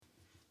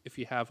if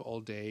you have all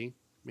day,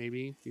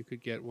 maybe you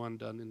could get one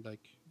done in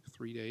like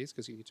 3 days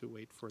because you need to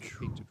wait for the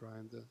paint to dry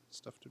and the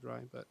stuff to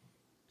dry. But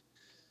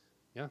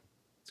yeah,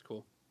 it's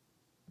cool.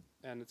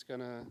 And it's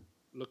gonna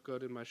look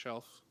good in my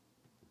shelf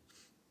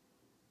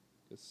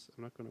because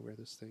I'm not gonna wear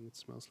this thing. It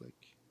smells like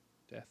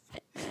death.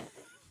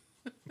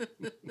 You're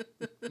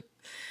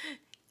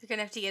going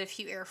to have to get a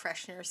few air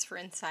fresheners for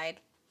inside.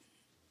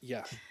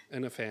 Yeah,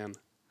 and a fan.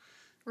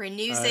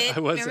 Renews it.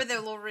 Remember the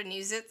little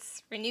renews it?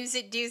 Renews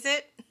it, do's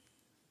it?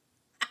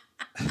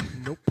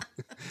 Nope.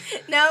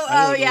 No?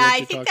 Oh, yeah.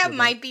 I think that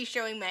might be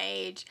showing my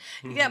age.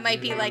 I think that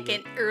might be like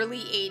an early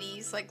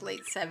 80s, like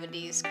late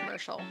 70s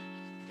commercial.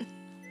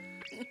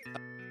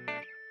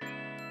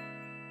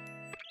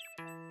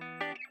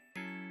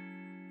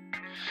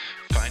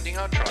 Finding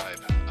Our Tribe,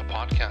 a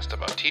podcast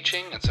about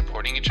teaching and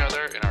supporting each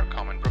other in our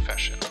common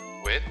profession,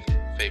 with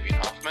Fabian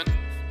Hoffman,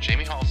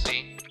 Jamie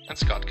Halsey, and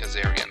Scott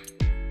Kazarian.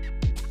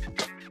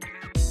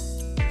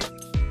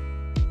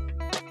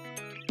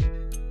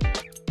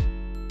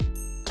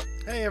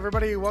 Hey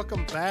everybody,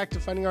 welcome back to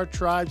Finding Our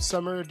Tribe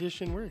Summer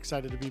Edition. We're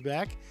excited to be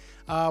back.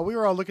 We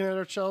were all looking at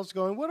our shelves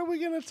going, what are we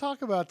going to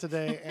talk about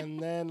today? And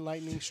then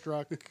lightning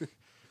struck,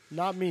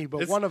 not me,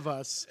 but one of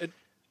us.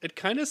 It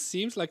kind of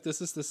seems like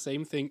this is the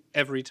same thing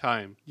every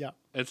time. Yeah.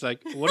 It's like,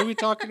 what are we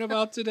talking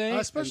about today?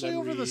 Especially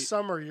over the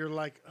summer, you're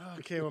like, oh,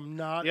 okay, I'm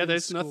not in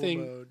there's school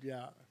nothing mode.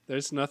 Yeah.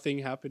 There's nothing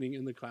happening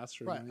in the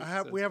classroom.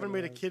 Right. We haven't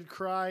made a kid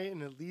cry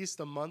in at least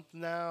a month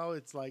now.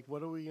 It's like,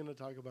 what are we going to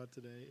talk about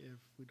today if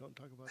we don't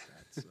talk about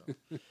that? So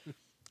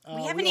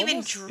we haven't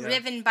even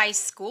driven by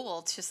school.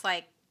 It's just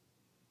like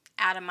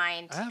out of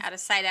mind, out of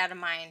sight, out of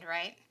mind,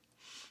 right?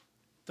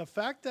 The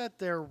fact that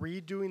they're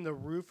redoing the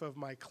roof of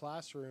my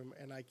classroom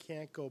and I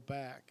can't go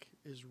back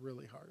is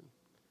really hard.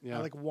 Yeah.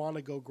 I want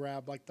to go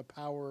grab the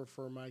power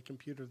for my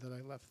computer that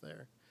I left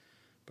there,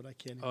 but I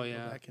can't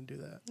even go back and do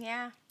that.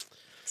 Yeah.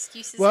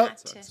 Excuses well, not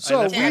to.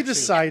 So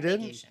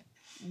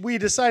we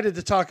decided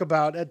to talk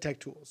about EdTech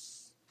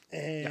tools,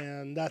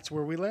 and that's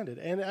where we landed.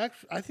 And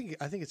actually, I think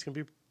it's going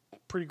to be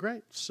pretty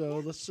great. So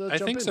let's jump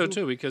in. I think so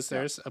too, because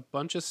there's a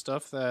bunch of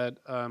stuff that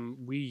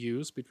we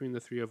use between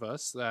the three of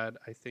us that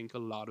I think a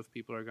lot of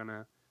people are going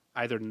to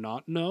either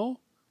not know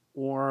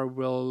or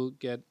will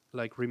get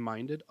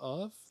reminded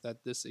of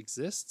that this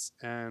exists.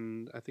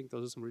 And I think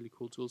those are some really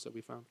cool tools that we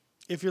found.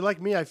 If you're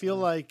like me, I feel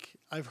like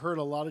I've heard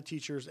a lot of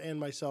teachers and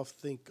myself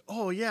think,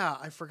 oh, yeah,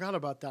 I forgot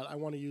about that. I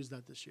want to use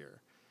that this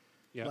year.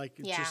 Yeah.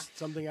 It's just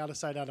something out of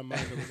sight, out of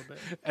mind a little bit.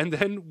 And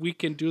then we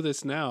can do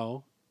this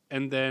now,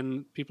 and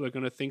then people are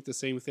going to think the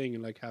same thing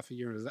in half a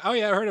year. Oh,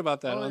 yeah, I heard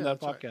about that on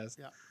that podcast.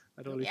 Right. Yeah.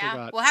 I totally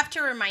forgot. We'll have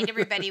to remind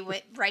everybody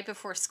right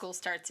before school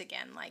starts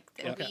again.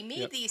 We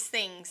made these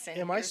things, and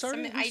am I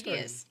starting? Some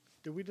ideas.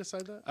 Did we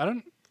decide that? I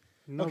don't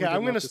know. Okay,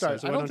 I'm going to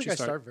start. I don't think I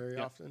start very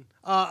often.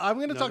 I'm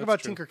going to talk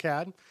about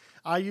Tinkercad.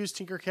 I use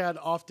Tinkercad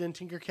often.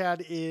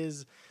 Tinkercad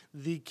is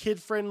the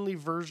kid-friendly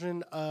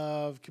version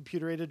of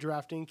computer-aided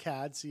drafting,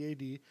 CAD,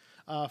 C-A-D,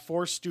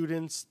 for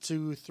students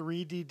to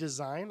 3D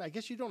design. I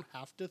guess you don't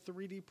have to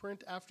 3D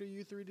print after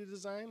you 3D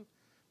design,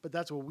 but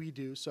that's what we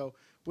do. So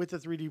with the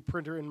 3D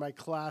printer in my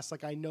class,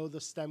 I know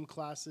the STEM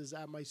classes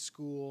at my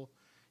school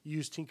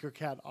use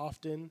Tinkercad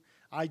often.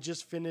 I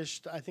just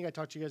finished, I think I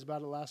talked to you guys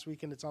about it last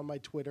week, and it's on my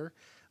Twitter,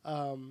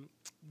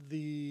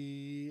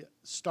 the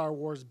Star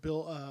Wars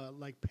door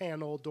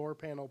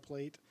panel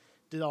plate,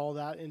 did all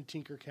that in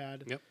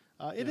Tinkercad. Yep.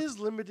 It is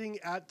limiting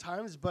at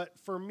times, but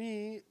for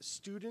me,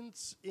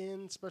 students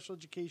in special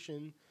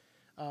education,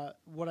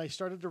 what I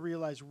started to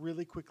realize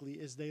really quickly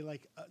is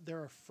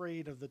they're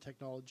afraid of the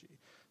technology.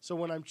 So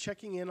when I'm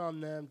checking in on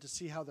them to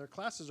see how their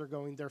classes are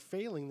going, they're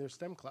failing their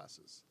STEM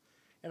classes.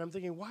 And I'm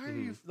thinking, why are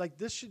you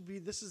this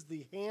is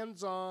the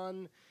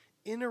hands-on,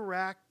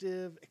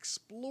 interactive,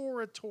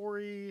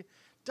 exploratory,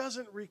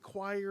 doesn't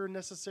require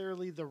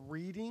necessarily the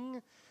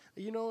reading,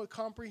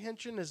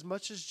 comprehension as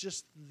much as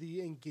just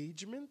the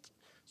engagement.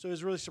 So it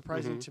was really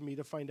surprising to me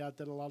to find out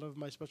that a lot of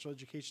my special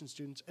education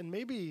students, and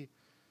maybe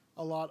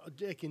a lot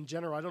in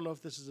general, I don't know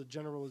if this is a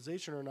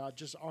generalization or not,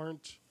 just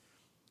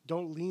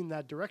don't lean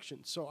that direction.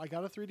 So I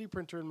got a 3D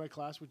printer in my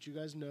class, which you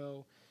guys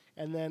know.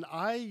 And then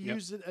I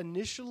use it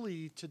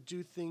initially to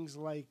do things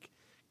like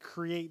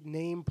create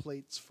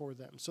nameplates for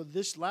them. So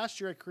last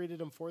year I created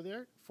them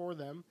for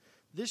them.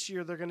 This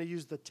year they're going to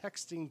use the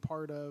texting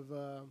part of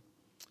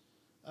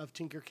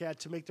Tinkercad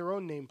to make their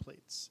own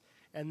nameplates.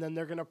 And then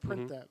they're going to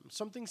print them.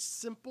 Something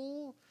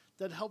simple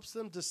that helps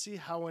them to see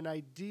how an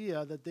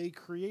idea that they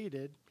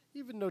created,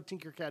 even though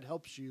Tinkercad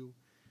helps you,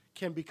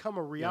 can become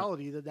a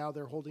reality that now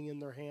they're holding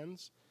in their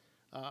hands.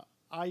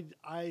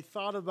 I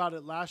thought about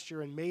it last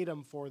year and made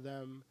them for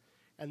them.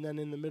 And then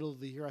in the middle of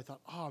the year, I thought,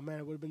 oh, man,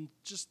 it would have been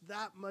just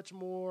that much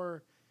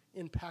more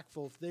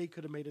impactful if they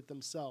could have made it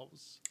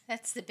themselves.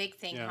 That's the big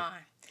thing, huh?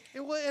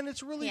 And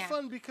it's really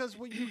fun because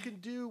what you can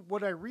do,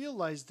 what I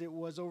realized it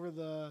was over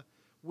the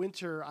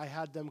winter, I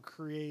had them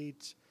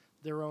create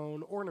their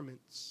own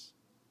ornaments.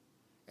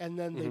 And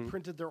then they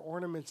printed their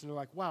ornaments, and they're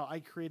like, wow,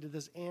 I created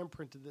this and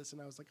printed this.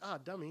 And I was like,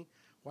 dummy,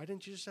 why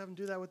didn't you just have them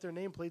do that with their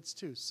nameplates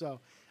too?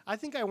 So I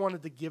think I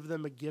wanted to give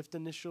them a gift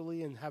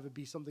initially and have it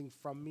be something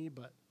from me,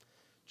 but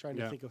trying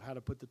to think of how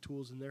to put the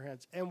tools in their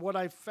hands. And what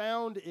I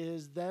found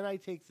is then I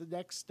take the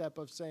next step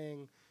of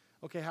saying,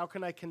 okay, how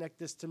can I connect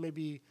this to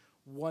maybe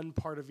one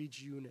part of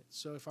each unit?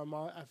 So if I'm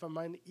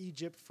in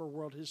Egypt for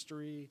world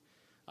history,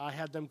 I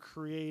had them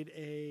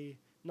create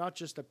not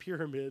just a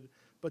pyramid,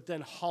 but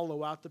then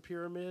hollow out the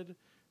pyramid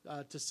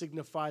to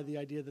signify the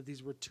idea that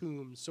these were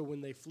tombs. So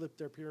when they flip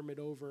their pyramid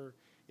over,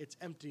 it's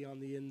empty on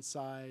the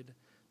inside.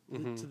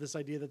 To this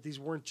idea that these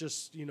weren't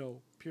just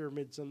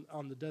pyramids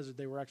on the desert;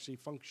 they were actually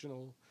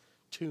functional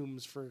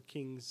tombs for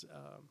kings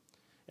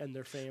and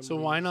their families. So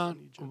why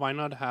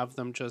not have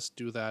them just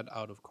do that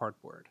out of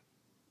cardboard?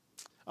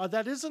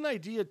 That is an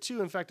idea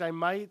too. In fact, I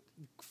might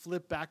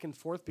flip back and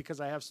forth because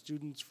I have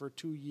students for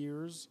 2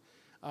 years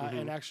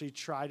and actually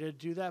try to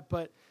do that.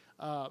 But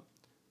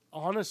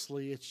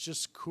honestly, it's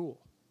just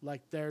cool.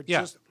 Like they're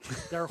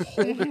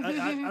holding.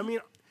 I mean,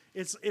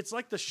 it's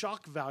like the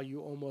shock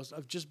value almost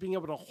of just being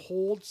able to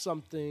hold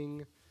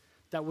something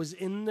that was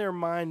in their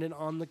mind and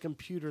on the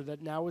computer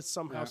that now is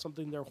somehow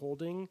something they're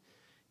holding,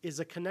 is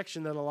a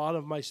connection that a lot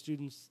of my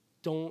students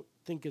don't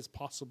think is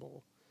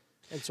possible.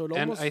 And so it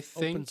almost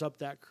opens up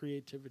that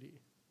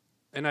creativity.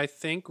 And I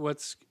think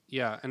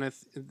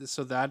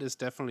so that is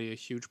definitely a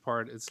huge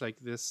part. It's like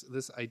this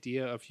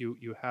idea of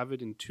you have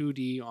it in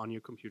 2D on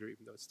your computer,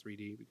 even though it's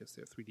 3D because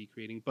they're 3D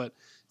creating, but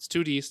it's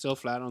 2D still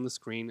flat on the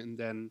screen, and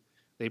then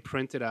they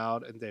print it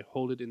out and they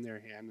hold it in their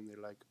hand and they're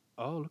like,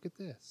 oh, look at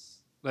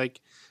this.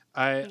 Like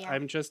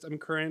I'm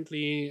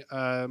currently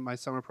my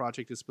summer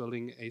project is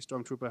building a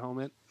Stormtrooper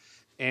helmet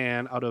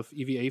and out of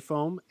EVA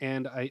foam,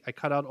 and I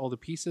cut out all the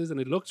pieces and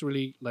it looks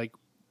really like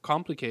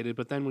complicated,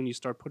 but then when you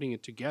start putting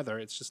it together,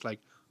 it's just like,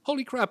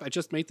 holy crap, I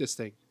just made this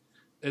thing.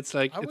 It's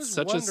like it's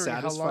such a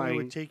satisfying. How long it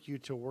would take you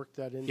to work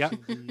that into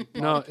the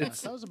podcast. No,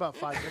 that was about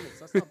 5 minutes.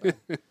 That's not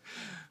bad.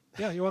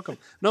 Yeah, you're welcome.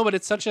 No, but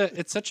it's such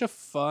a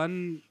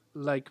fun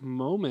like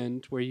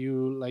moment where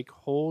you like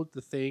hold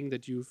the thing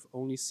that you've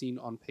only seen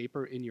on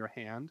paper in your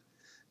hand.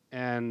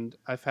 And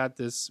I've had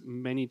this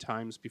many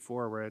times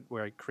before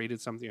where I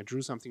created something, I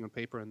drew something on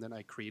paper, and then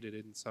I created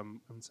it in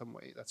some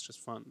way. That's just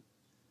fun.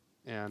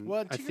 And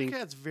I think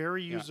Tinkercad's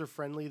very user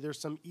friendly. There's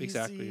some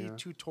easy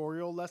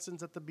tutorial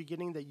lessons at the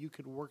beginning that you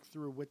could work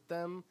through with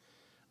them.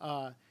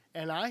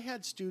 And I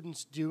had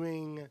students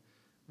doing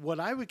what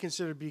I would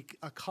consider to be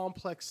a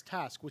complex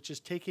task, which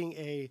is taking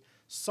a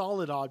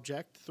solid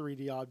object,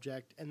 3D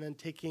object, and then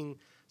taking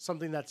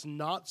something that's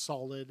not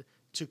solid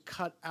to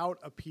cut out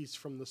a piece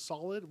from the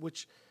solid,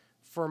 which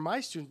for my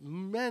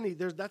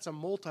students, that's a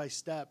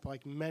multi-step,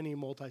 like many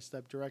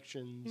multi-step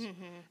directions.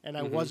 And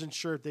I wasn't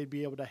sure if they'd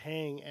be able to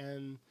hang,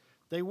 and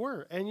they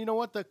were. And you know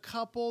what? The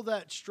couple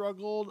that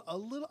struggled a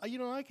little,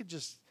 I could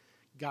just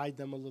guide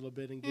them a little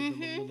bit and give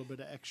them a little bit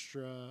of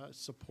extra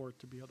support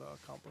to be able to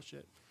accomplish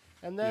it.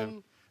 And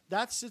then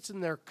that sits in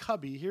their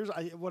cubby.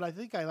 What I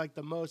think I like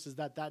the most is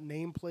that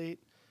nameplate,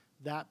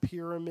 that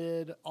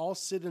pyramid, all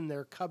sit in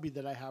their cubby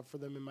that I have for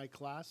them in my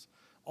class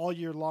all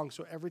year long.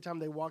 So every time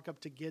they walk up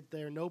to get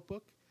their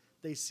notebook,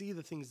 they see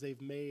the things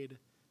they've made.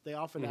 They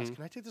often ask,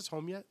 can I take this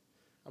home yet?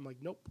 I'm like,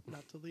 nope,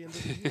 not till the end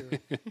of the year.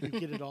 You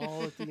get it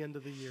all at the end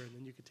of the year, and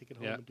then you can take it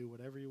home and do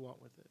whatever you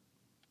want with it.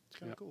 It's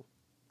kind of cool.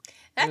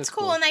 That's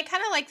cool. And I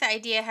kind of like the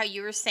idea how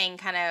you were saying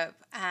kind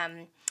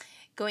of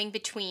going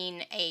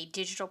between a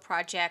digital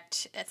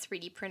project, a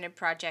 3D printed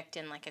project,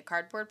 and like a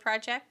cardboard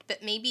project.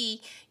 But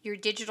maybe your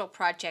digital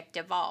project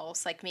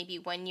evolves. Like maybe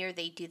one year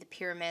they do the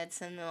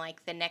pyramids, and then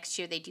like the next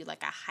year they do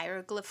like a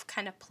hieroglyph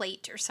kind of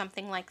plate or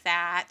something like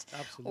that.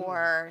 Absolutely.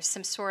 Or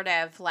some sort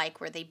of like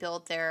where they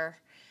build their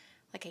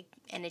like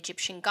an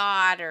Egyptian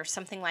god or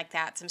something like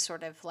that, some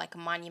sort of like a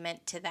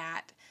monument to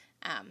that.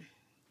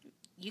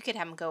 You could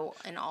have them go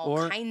in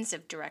all kinds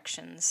of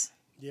directions.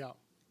 Yeah.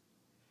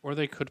 Or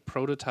they could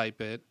prototype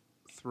it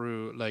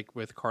through like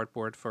with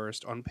cardboard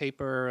first on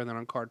paper and then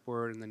on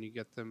cardboard, and then you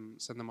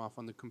send them off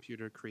on the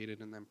computer, create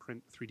it, and then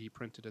 3D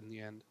print it in the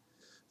end.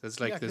 There's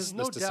like this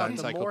design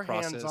cycle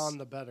process. The more hands-on,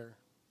 the better.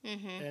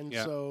 And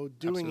so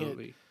doing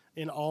it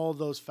in all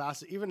those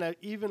facets,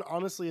 even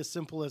honestly as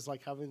simple as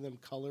like having them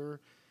color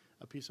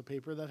a piece of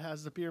paper that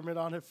has the pyramid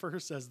on it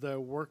first as the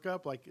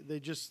workup, like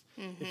they just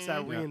it's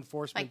that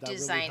reinforcement like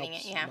that really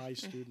helps my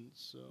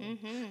students. So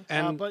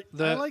and but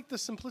I like the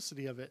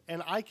simplicity of it,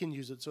 and I can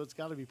use it, so it's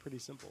got to be pretty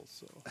simple.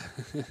 So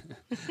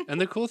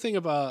and the cool thing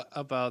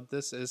about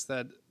this is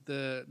that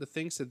the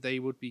things that they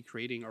would be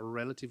creating are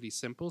relatively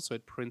simple, so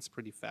it prints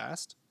pretty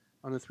fast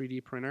on a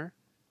 3D printer,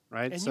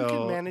 right? And you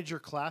can manage your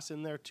class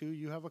in there too.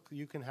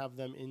 You can have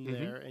them in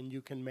there, and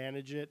you can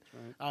manage it.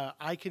 Right.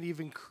 I could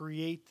even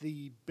create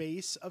the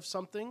base of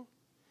something,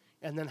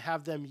 and then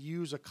have them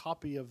use a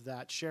copy of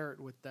that, share it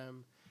with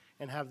them,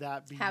 and have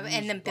that be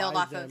and then build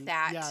off of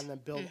that. Yeah, and then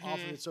build off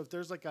of it. So if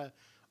there's like a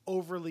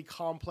overly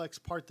complex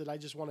part that I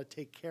just want to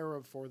take care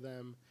of for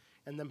them,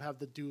 and them have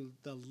to do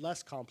the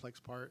less complex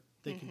part,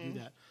 they can do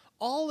that.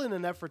 All in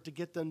an effort to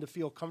get them to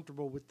feel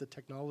comfortable with the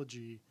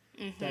technology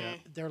that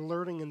they're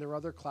learning in their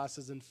other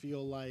classes and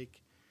feel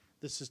like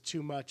this is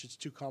too much, it's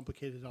too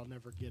complicated, I'll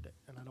never get it.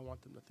 And I don't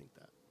want them to think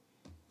that.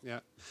 Yeah.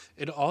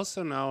 It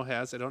also now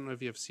has, I don't know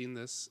if you have seen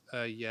this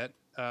yet,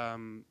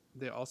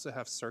 they also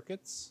have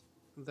circuits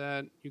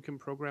that you can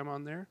program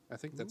on there. I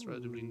think that's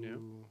relatively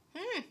new.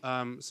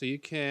 So you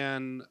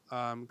can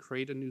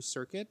create a new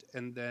circuit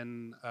and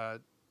then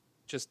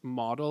just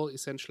model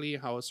essentially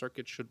how a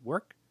circuit should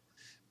work,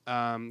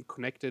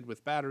 connected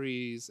with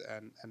batteries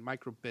and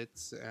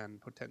microbits and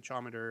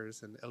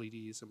potentiometers and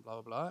LEDs and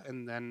blah, blah, blah.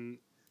 And then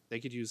they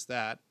could use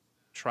that,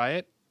 try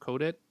it,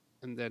 code it,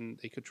 and then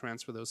they could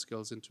transfer those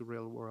skills into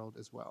real world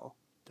as well.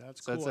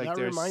 That's so cool. It's like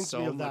that reminds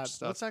me of that.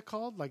 Stuff. What's that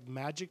called? Like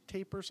magic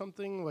tape or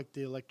something? Like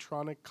the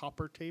electronic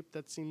copper tape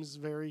that seems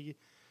very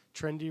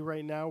trendy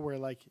right now, where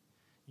like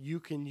you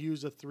can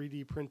use a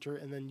 3D printer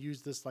and then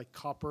use this like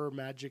copper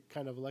magic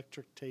kind of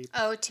electric tape.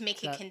 Oh, to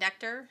make a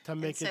conductor? To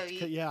make a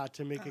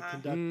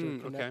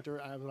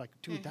connector. I'm like,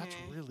 dude, that's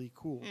really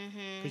cool.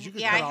 Because you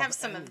could I have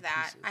some of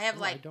that. Pieces. I have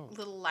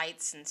little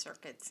lights and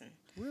circuits. And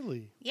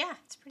really? Yeah,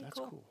 it's pretty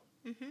cool.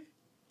 That's cool.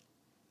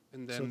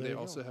 And then they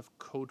also have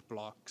code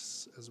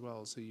blocks as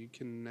well. So you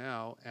can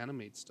now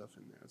animate stuff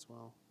in there as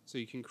well. So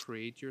you can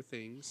create your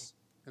things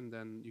and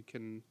then you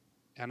can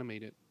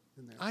animate it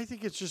in there. I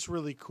think it's just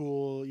really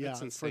cool,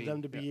 for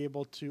them to be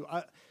able to.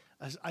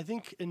 I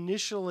think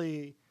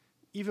initially,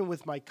 even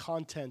with my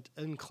content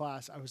in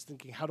class, I was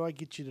thinking, how do I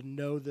get you to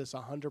know this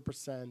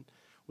 100%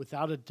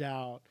 without a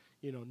doubt?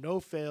 You know, no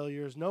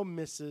failures, no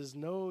misses,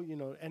 no,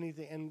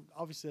 anything. And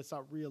obviously that's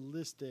not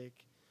realistic,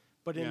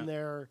 but in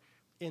their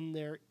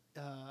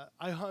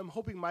I'm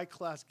hoping my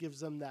class gives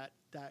them that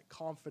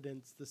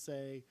confidence to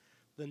say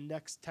the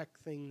next tech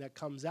thing that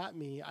comes at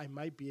me, I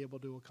might be able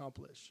to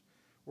accomplish.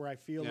 Where I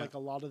feel like a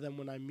lot of them,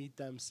 when I meet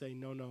them, say,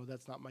 no,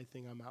 that's not my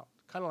thing, I'm out.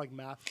 Kind of like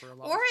math for a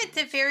lot of students. Or at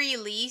the very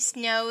least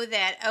know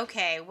that,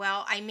 okay,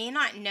 well, I may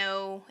not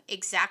know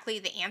exactly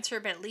the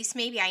answer, but at least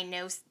maybe I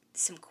know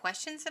some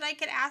questions that I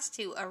could ask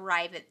to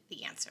arrive at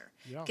the answer.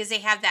 Because they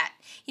have that,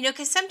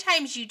 because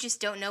sometimes you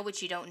just don't know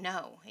what you don't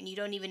know, and you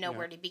don't even know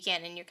where to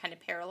begin, and you're kind of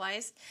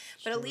paralyzed.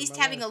 But at least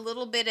having a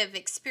little bit of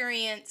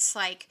experience,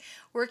 like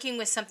working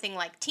with something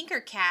like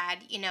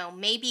Tinkercad,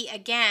 maybe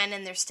again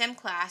in their STEM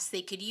class,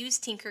 they could use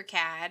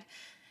Tinkercad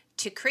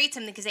to create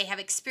something because they have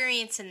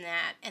experience in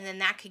that, and then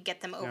that could get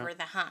them over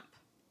the hump.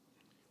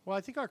 Well,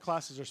 I think our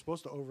classes are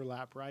supposed to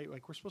overlap, right?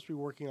 Like we're supposed to be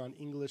working on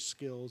English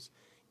skills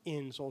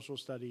in social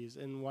studies,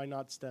 and why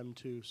not STEM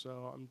too?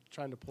 So I'm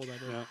trying to pull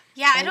that in.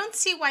 Yeah, I don't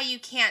see why you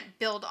can't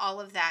build all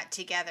of that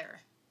together.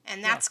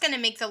 And that's going to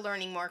make the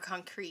learning more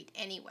concrete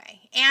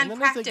anyway. And then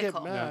practical. If they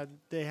get mad,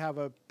 they have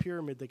a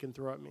pyramid they can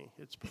throw at me.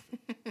 It's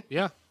perfect.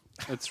 Yeah.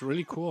 It's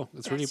really cool.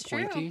 It's really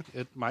pointy.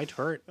 True. It might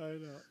hurt. I know.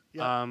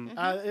 Yeah.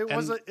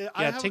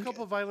 I have a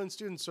couple of violent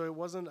students, so it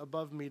wasn't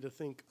above me to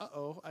think,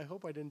 I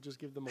hope I didn't just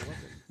give them a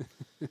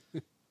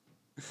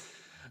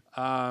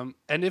weapon.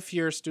 And if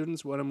your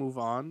students want to move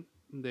on,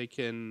 they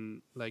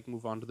can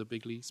move on to the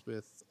big leagues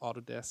with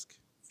Autodesk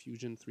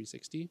Fusion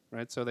 360,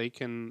 right? So they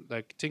can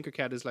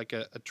Tinkercad is like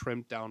a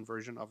trimmed down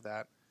version of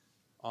that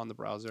on the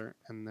browser,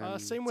 and then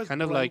same with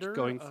kind of Blender, like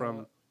going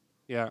from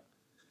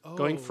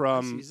going I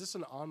from see. Is this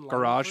an online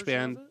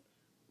GarageBand.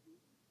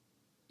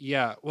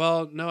 Yeah.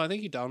 Well, no, I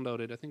think you download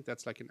it. I think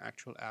that's like an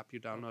actual app you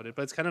download it,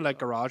 but it's kind of like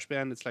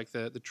GarageBand. It's like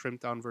the trimmed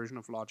down version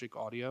of Logic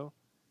Audio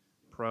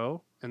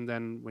Pro, and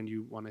then when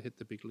you want to hit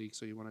the big league,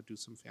 so you want to do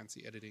some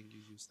fancy editing, you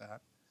use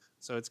that.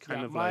 So it's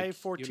kind of my like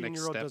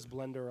 14-year-old does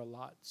Blender a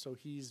lot, so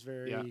he's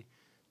very.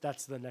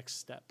 That's the next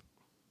step.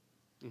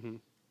 Mm-hmm.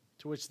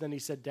 To which then he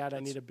said, "Dad, I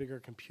need a bigger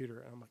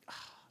computer," and I'm like,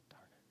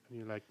 darn it. And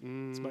you're like,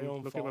 it's my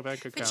own look fault. at my bank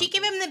account. But you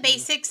give them the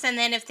basics, and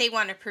then if they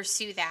want to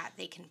pursue that,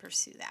 they can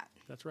pursue that.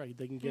 That's right.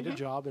 They can get a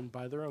job and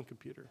buy their own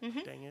computer.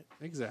 Dang it.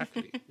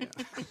 Exactly. Yeah.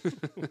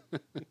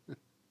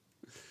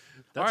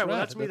 All right. Well,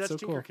 that's me. That's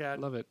That's so Tinkercad.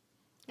 Cool. Love it.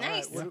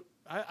 Nice. Right,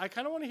 I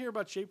kind of want to hear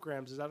about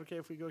Shapegrams. Is that okay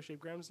if we go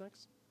Shapegrams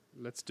next?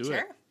 Let's do it.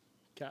 Okay.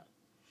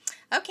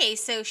 Okay,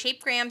 so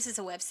Shapegrams is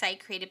a website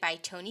created by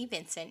Tony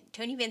Vincent.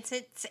 Tony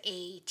Vincent's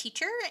a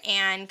teacher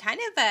and kind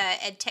of a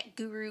ed tech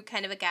guru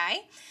kind of a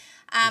guy.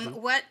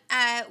 What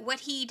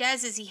he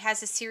does is he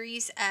has a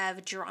series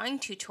of drawing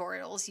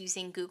tutorials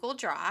using Google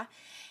Draw,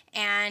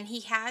 and he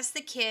has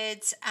the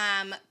kids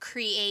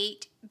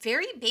create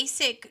very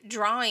basic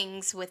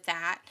drawings with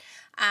that.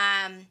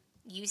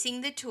 Using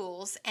the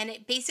tools, and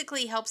it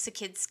basically helps the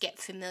kids get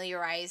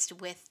familiarized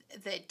with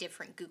the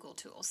different Google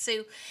tools.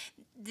 So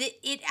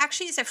it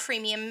actually is a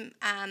freemium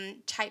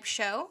type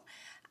show.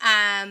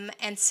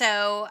 And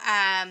so,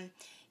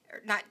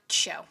 not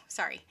show,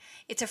 sorry.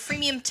 It's a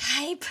freemium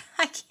type.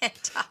 I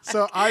can't talk.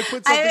 So I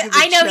put something in the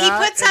I know, chat. he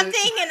put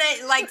something and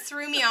it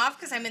threw me off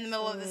because I'm in the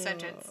middle of the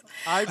sentence.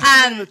 I put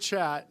it in the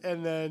chat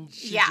and then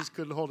she just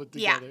couldn't hold it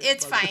together. Yeah,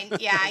 it's fine.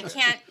 Yeah, I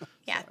can't.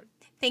 Yeah.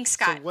 Thanks,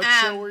 Scott. So what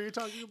show were you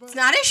talking about? It's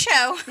not a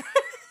show.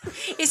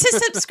 It's a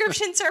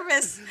subscription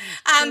service.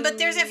 But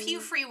there's a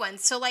few free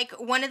ones. So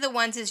one of the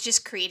ones is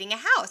just creating a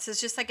house. It's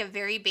just like a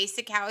very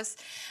basic house.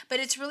 But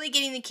it's really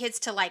getting the kids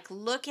to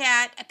look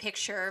at a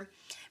picture,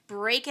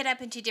 break it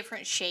up into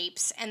different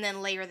shapes, and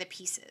then layer the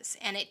pieces.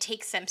 And it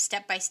takes them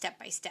step by step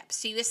by step.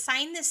 So you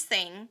assign this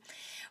thing.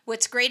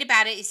 What's great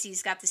about it is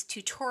he's got this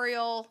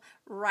tutorial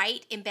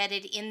right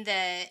embedded in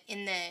the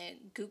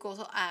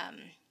Google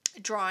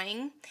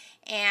drawing,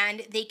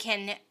 and they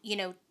can,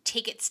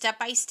 take it step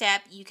by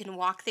step. You can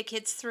walk the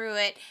kids through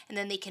it, and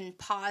then they can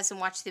pause and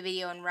watch the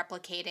video and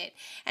replicate it.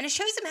 And it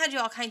shows them how to do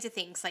all kinds of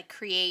things, like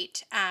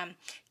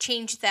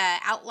change the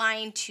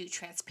outline to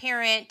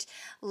transparent,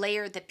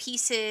 layer the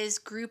pieces,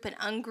 group and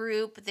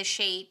ungroup the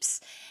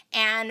shapes.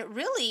 And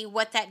really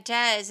what that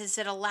does is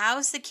it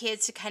allows the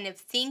kids to kind of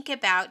think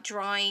about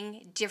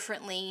drawing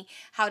differently,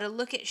 how to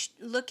look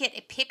at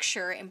a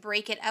picture and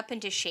break it up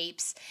into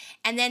shapes.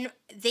 And then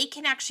they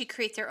can actually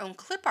create their own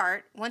clip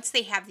art once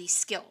they have these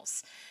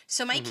skills.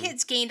 So my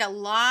kids gained a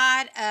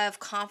lot of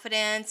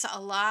confidence, a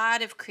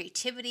lot of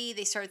creativity.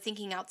 They started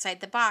thinking outside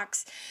the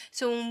box.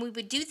 So when we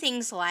would do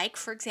things like,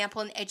 for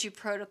example, an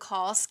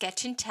EduProtocol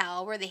Sketch and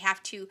Tell, where they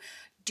have to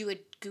do a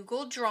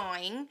Google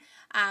drawing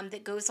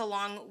that goes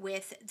along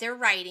with their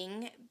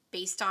writing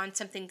based on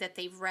something that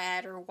they've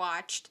read or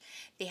watched.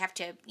 They have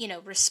to,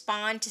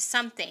 respond to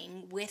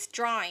something with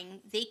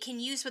drawing. They can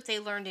use what they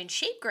learned in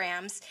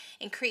Shapegrams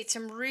and create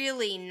some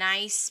really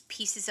nice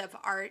pieces of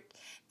art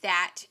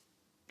that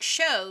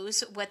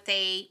shows what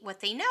they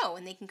know,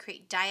 and they can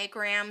create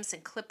diagrams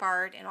and clip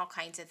art and all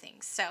kinds of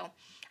things. So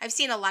I've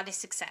seen a lot of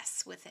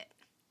success with it.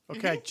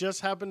 Okay, I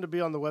just happened to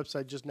be on the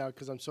website just now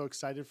because I'm so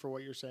excited for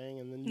what you're saying,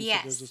 and then you said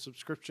there's a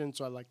subscription,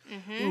 so I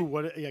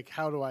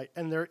how do I?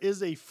 And there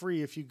is a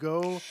free if you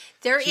go.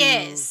 There's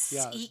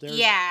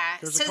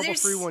a couple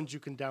free ones you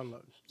can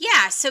download.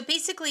 Yeah, so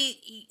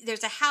basically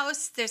there's a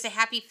house, there's a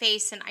happy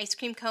face, an ice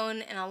cream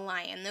cone, and a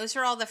lion. Those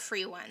are all the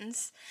free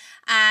ones.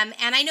 And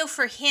I know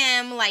for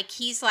him,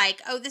 he's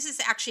like, oh, this is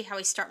actually how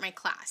I start my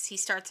class. He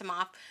starts them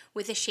off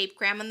with a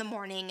shapegram in the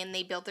morning, and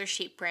they build their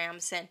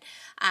shapegrams,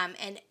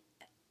 and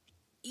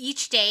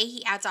each day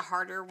he adds a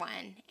harder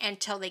one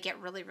until they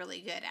get really, really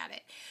good at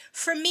it.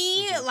 For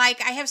me,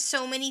 I have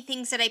so many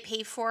things that I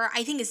pay for.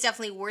 I think it's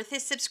definitely worth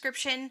a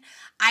subscription.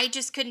 I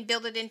just couldn't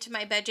build it into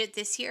my budget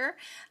this year.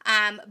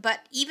 But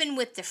even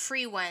with the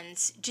free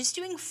ones, just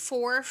doing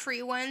 4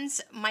 free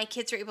ones, my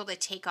kids are able to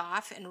take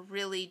off and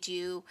really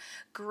do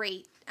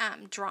great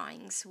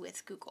drawings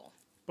with Google.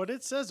 But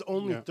it says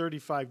only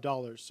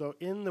 $35. So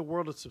in the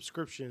world of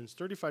subscriptions,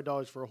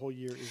 $35 for a whole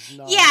year is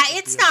not. Yeah,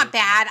 it's not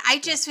bad. I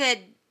just had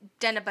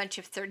done a bunch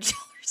of $30.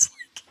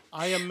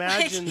 I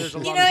imagine there's a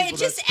lot of people it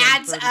just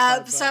adds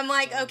up. So I'm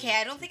like, okay,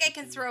 I don't think I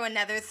can throw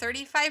another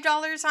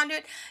 $35 onto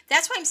it.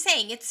 That's what I'm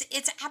saying.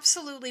 It's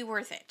absolutely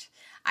worth it.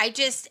 I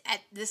just,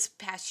 at this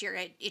past year,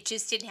 it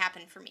just didn't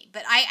happen for me.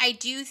 But I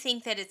do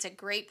think that it's a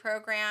great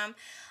program.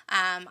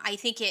 I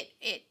think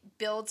it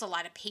builds a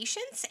lot of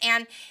patience.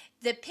 And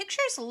the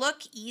pictures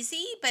look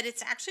easy, but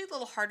it's actually a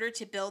little harder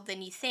to build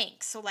than you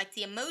think. So like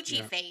the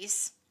emoji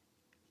face,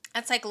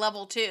 that's like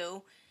level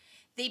 2.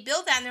 They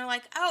build that and they're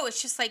like, oh,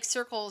 it's just like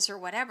circles or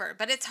whatever.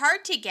 But it's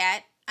hard to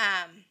get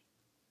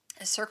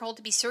a circle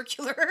to be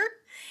circular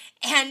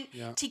and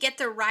to get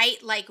the right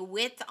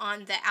width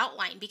on the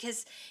outline,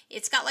 because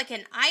it's got like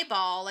an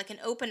eyeball, like an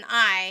open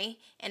eye,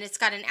 and it's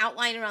got an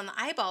outline around the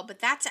eyeball, but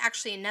that's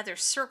actually another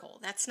circle.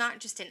 That's not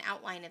just an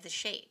outline of the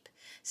shape.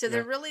 So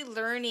they're really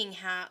learning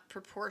how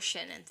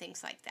proportion and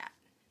things like that.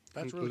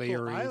 That's really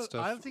cool.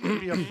 I think it'd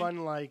be a fun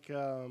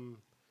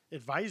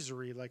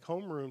advisory, like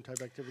homeroom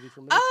type activity for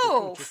middle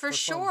school. Oh, for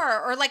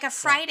sure. Or like a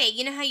Friday.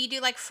 You know how you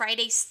do like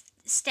Friday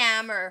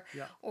STEM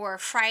or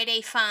Friday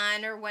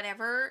Fun or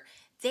whatever?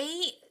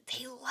 They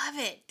love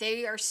it.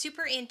 They are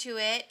super into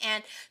it.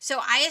 And so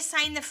I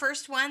assign the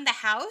first one, the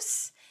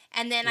house,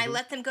 and then I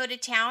let them go to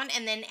town.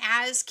 And then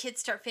as kids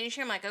start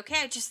finishing, I'm like,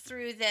 okay, I just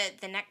threw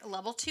the next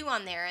level 2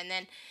 on there. And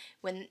then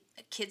when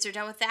kids are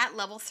done with that,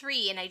 level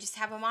 3, and I just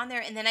have them on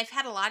there. And then I've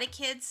had a lot of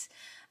kids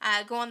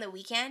go on the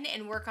weekend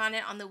and work on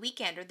it on the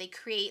weekend, or they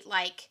create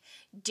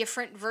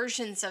different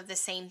versions of the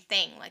same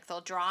thing. Like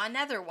they'll draw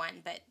another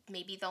one, but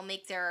maybe they'll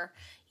make their,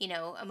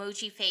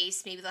 emoji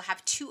face. Maybe they'll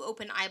have 2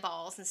 open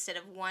eyeballs instead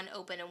of 1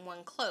 open and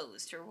 1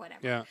 closed or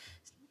whatever. Yeah.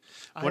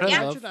 I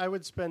imagine I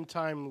would spend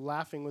time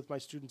laughing with my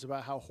students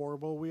about how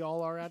horrible we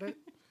all are at it.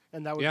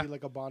 And that would be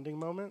like a bonding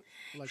moment.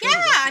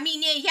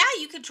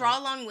 You could draw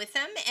along with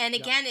them. And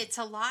again, it's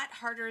a lot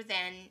harder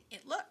than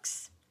it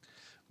looks.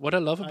 What I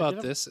love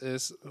about this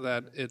is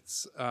that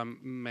it's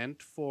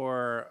meant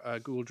for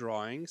Google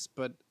Drawings,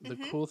 but the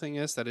cool thing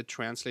is that it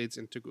translates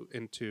into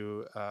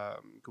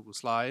Google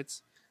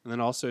Slides and then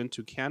also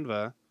into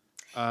Canva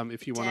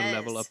if you want to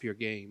level up your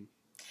game.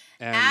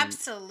 And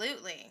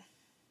absolutely.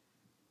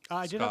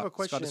 I did have a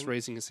question. Scott is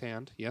raising his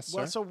hand. Yes,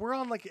 sir. So we're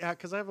on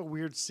because I have a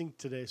weird sync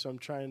today, so I'm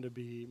trying to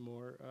be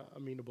more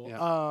amenable.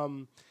 Yeah.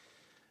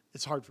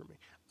 It's hard for me.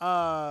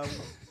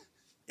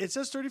 It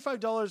says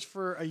 $35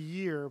 for a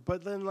year,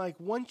 but then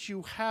once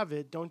you have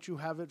it, don't you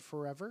have it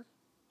forever?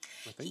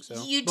 I think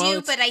so. You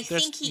do, but I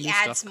think he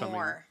adds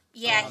more.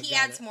 Yeah, Oh, he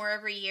got adds it. more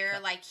every year.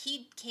 Like,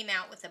 he came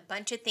out with a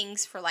bunch of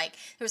things for, like,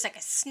 there was like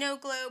a snow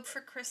globe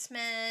for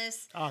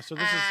Christmas. So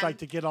this is like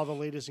to get all the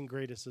latest and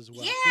greatest as well.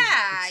 'Cause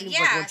Yeah, it seems yeah.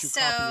 like once you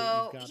copy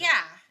it, you've got it.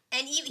 Yeah.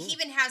 And he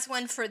even has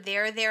one for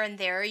there, and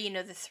there,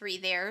 the three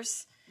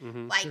theirs.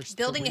 Like, There's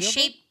building a 3 of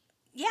them? shape.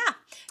 Yeah.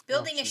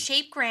 Building a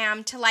jeez.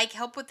 shapegram to, like,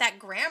 help with that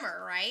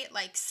grammar, right?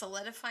 Like,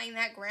 solidifying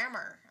that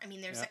grammar. I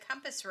mean, there's Yeah. a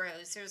compass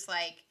rose.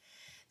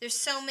 There's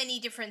so many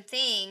different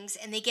things,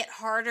 and they get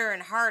harder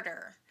and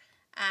harder.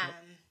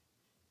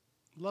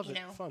 Love You it.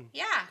 know, Fun.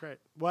 yeah. Great.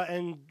 Well,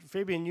 and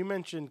Fabian, you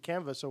mentioned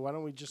Canva, so why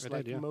don't we just I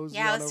like did, yeah. mosey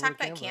Yeah, on let's over talk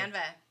to about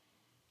Canva.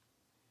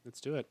 Let's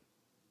do it.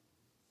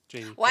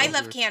 Jamie. Well, I what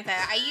love was yours?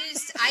 Canva.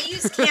 I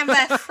use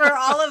Canva for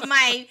all of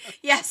my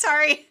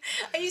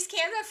I use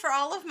Canva for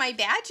all of my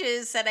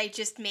badges that I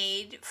just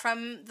made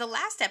from the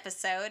last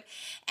episode.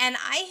 And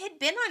I had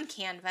been on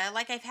Canva,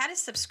 like I've had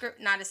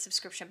not a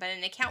subscription, but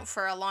an account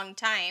for a long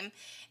time,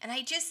 and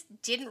I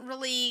just didn't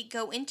really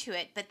go into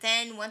it. But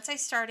then once I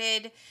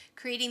started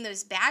creating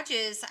those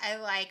badges, I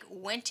like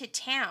went to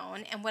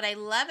town, and what I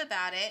love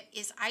about it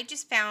is I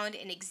just found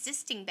an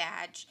existing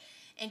badge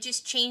and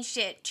just changed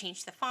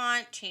the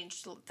font,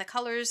 changed the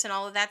colors and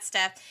all of that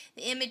stuff,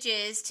 the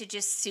images to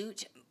just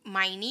suit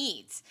my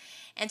needs.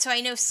 And so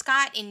I know,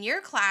 Scott, in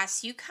your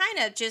class, you kind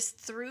of just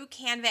threw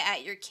Canva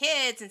at your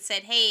kids and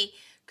said, hey,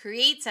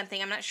 create something.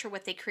 I'm not sure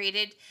what they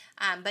created,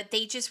 but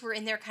they just were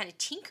in there kind of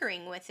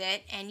tinkering with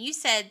it. And you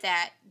said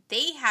that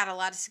they had a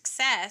lot of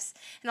success.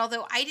 And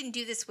although I didn't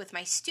do this with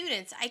my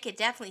students, I could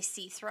definitely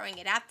see throwing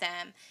it at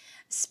them,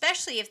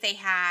 especially if they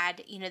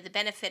had, the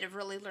benefit of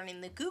really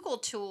learning the Google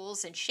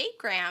tools and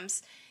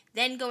shapegrams.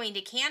 Then going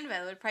to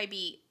Canva would probably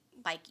be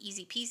like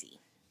easy peasy.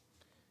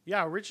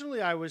 Yeah,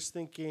 originally I was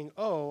thinking,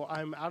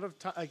 I'm out of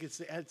time. Like it's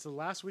the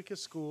last week of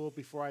school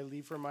before I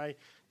leave for my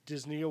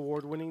Disney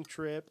award-winning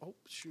trip. Oh,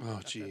 shoot. Oh, I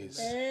got that in jeez.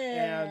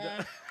 there.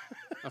 And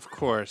Of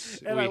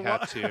course, and we I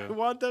had to. I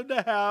want them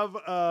to have.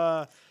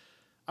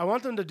 I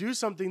want them to do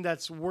something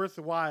that's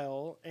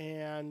worthwhile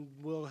and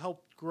will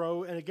help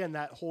grow. And again,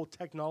 that whole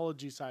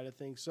technology side of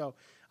things. So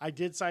I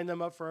did sign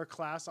them up for a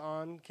class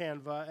on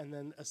Canva, and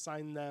then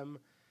assign them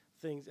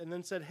things, and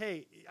then said,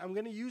 "Hey, I'm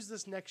going to use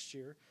this next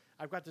year.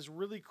 I've got this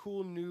really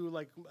cool new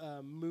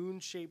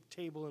moon-shaped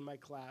table in my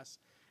class."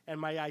 And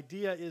my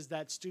idea is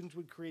that students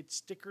would create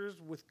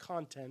stickers with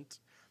content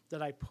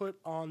that I put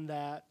on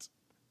that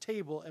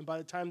table. And by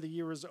the time the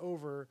year is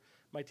over,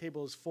 my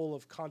table is full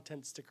of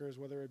content stickers,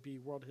 whether it be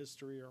world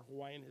history or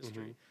Hawaiian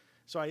history.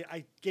 So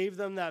I gave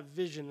them that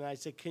vision, and I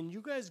said, can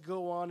you guys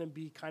go on and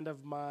be kind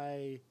of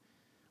my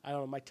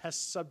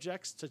test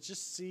subjects to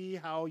just see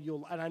how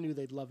you'll, and I knew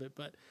they'd love it,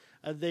 but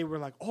they were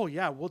like, oh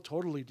yeah, we'll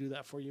totally do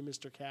that for you,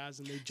 Mr. Kaz.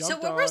 And they jumped on. So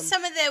what were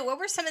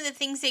some of the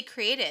things they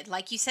created?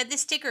 Like you said, the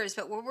stickers,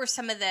 but what was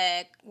some of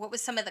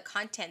the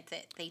content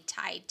that they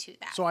tied to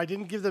that? So I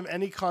didn't give them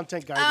any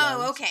content guidelines.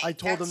 Oh, okay. I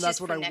told them that's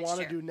just what for I next want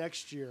to year. do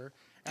next year.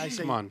 And I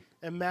say, Come on,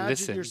 imagine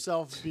listen.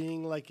 yourself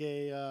being like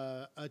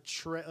a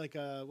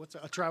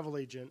travel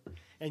agent,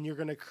 and you're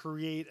going to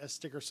create a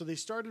sticker. So they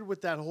started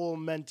with that whole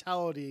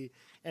mentality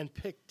and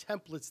picked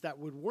templates that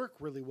would work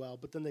really well,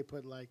 but then they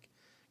put like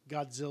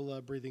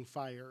Godzilla breathing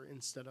fire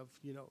instead of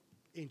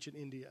ancient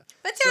India.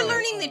 But they're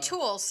learning the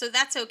tools, so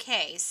that's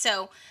okay.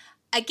 So,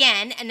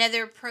 again,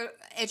 another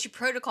Edu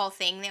Protocol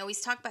thing, they always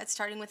talk about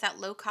starting with that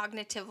low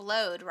cognitive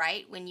load,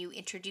 right? When you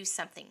introduce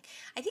something.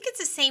 I think it's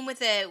the same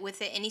with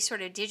any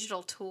sort of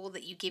digital tool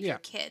that you give your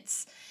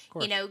kids.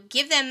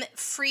 Give them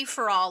free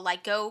for all,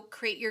 like go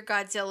create your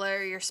Godzilla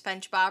or your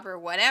SpongeBob or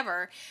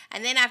whatever.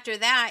 And then after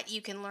that,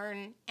 you can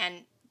learn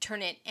and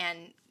turn it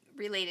and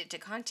relate it to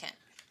content.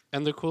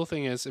 And the cool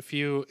thing is, if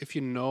you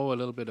know a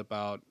little bit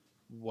about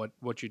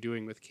what you're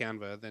doing with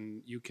Canva,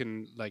 then you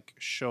can like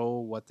show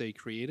what they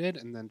created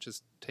and then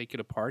just take it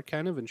apart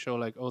kind of and show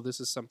like, oh, this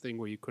is something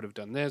where you could have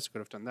done this, could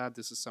have done that.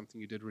 This is something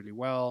you did really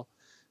well.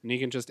 And you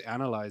can just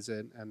analyze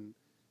it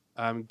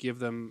and give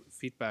them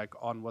feedback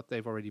on what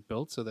they've already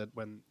built so that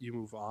when you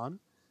move on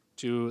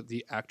to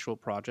the actual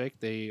project,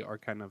 they are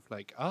kind of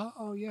like,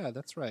 oh yeah,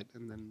 that's right.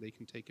 And then they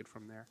can take it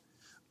from there.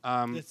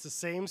 It's the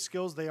same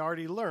skills they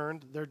already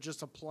learned. They're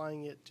just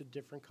applying it to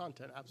different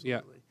content.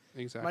 Absolutely.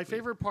 Yeah, exactly. My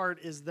favorite part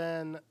is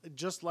then,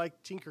 just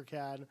like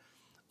Tinkercad,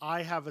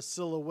 I have a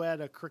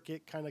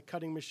Cricut kind of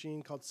cutting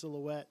machine called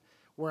Silhouette,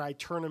 where I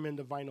turn them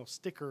into vinyl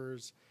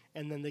stickers,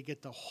 and then they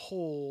get to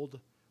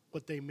hold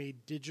what they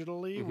made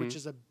digitally, which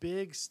is a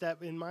big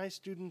step in my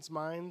students'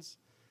 minds.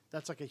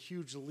 That's like a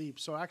huge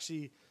leap. So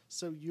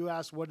you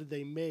asked, what did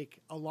they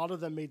make? A lot of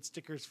them made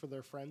stickers for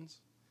their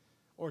friends,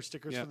 or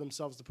stickers for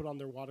themselves to put on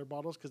their water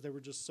bottles, because they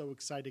were just so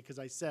excited. Because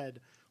I said,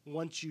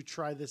 once you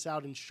try this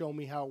out and show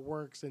me how it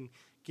works and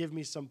give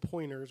me some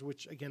pointers,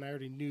 which, again, I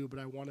already knew, but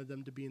I wanted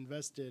them to be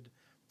invested,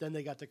 then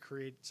they got to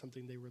create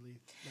something they really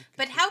like.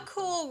 But how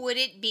cool would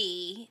it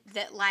be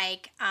that,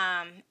 like,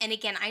 and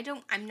again,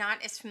 I'm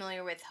not as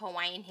familiar with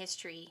Hawaiian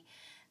history,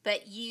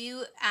 but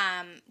you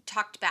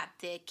talked about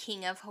the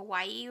King of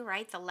Hawaii,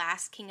 right? The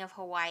last King of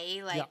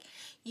Hawaii. Like,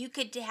 you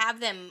could have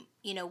them,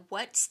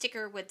 what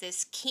sticker would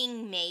this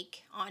king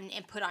make on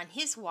and put on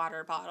his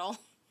water bottle?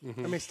 I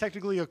mean, it's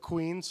technically a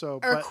queen, so...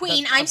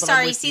 queen, I'm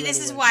sorry. See,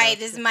 this is why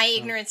my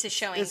ignorance is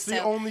showing. It's the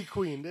only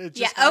queen. It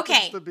just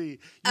happens to be.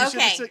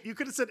 You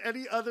could have said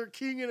any other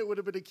king, and it would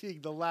have been a king.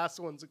 The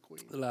last one's a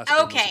queen.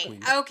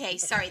 Okay,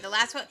 sorry. The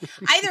last one.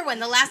 Either one.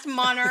 The last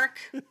monarch,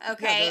 of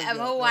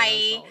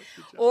Hawaii.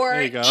 Or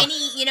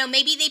any,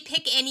 maybe they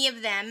pick any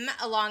of them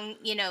along,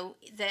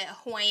 the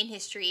Hawaiian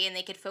history, and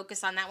they could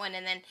focus on that one,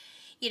 and then,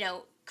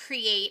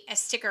 create a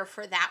sticker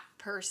for that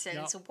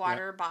person's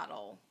water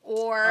bottle,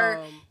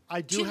 or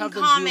I do have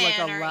them do like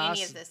a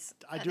last.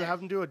 I do have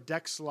them do a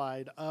deck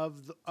slide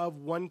of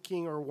one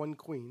king or one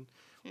queen,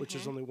 which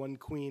is only one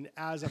queen,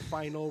 as a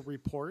final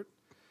report.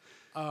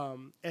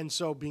 And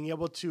so being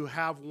able to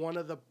have one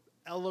of the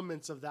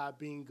elements of that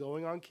being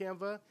going on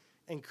Canva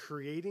and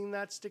creating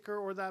that sticker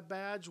or that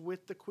badge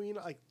with the queen,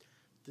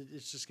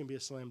 it's just gonna be a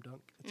slam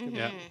dunk. It's gonna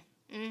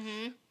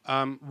be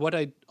what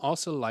I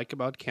also like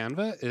about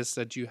Canva is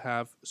that you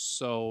have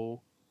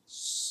so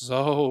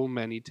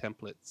many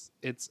templates.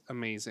 It's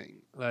amazing.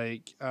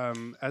 Like,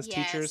 as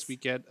teachers, we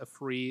get a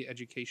free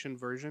education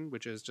version,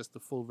 which is just the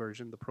full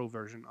version, the pro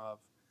version of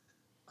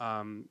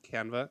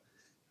Canva.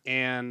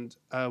 And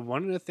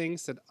one of the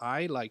things that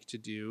I like to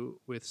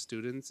do with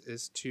students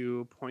is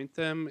to point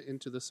them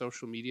into the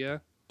social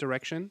media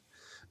direction,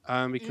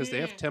 because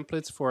they have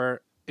templates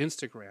for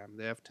Instagram.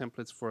 They have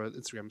templates for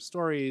Instagram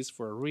stories,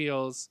 for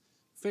Reels,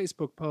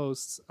 Facebook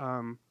posts,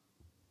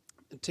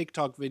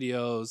 TikTok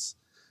videos,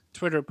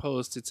 Twitter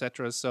posts,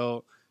 etc.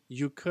 So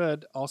you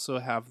could also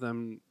have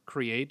them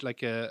create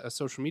like a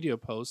social media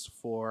post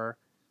for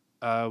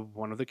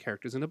one of the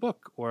characters in a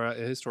book, or a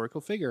historical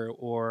figure,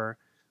 or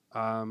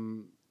I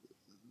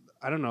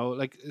don't know,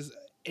 like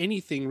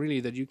anything really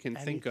that you can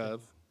think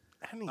of.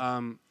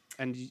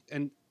 And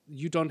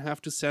you don't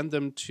have to send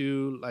them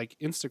to like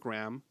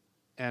Instagram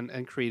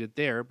and create it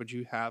there, but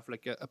you have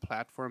like a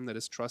platform that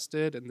is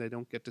trusted, and they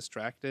don't get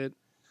distracted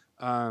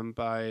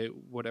by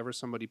whatever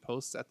somebody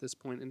posts at this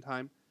point in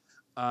time.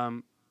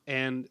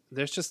 And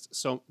there's just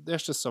so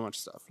much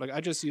stuff. Like,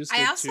 I just used.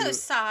 I also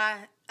saw.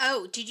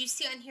 Oh, did you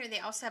see on here? They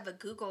also have a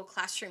Google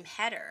Classroom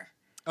header.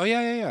 Oh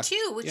yeah.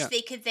 Too, which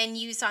they could then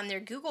use on their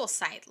Google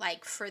site,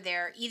 like for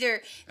their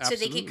so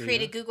they could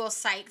create a Google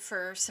site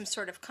for some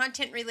sort of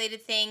content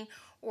related thing,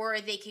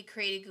 or they could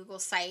create a Google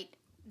site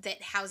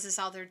that houses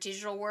all their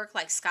digital work,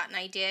 like Scott and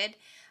I did,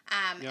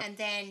 and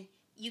then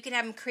you could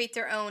have them create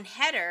their own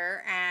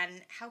header.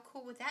 And how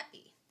cool would that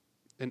be?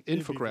 And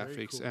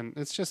infographics, cool. And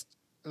it's just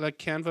like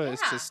Canva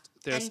is just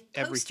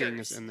everything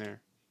is in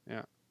there.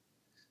 Yeah,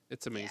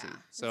 it's amazing.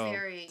 So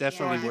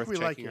definitely worth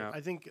checking out. I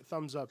think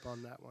thumbs up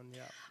on that one.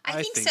 Yeah,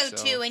 I think so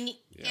too.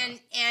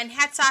 And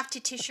hats off to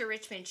Tisha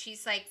Richmond.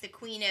 She's like the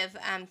queen of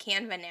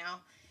Canva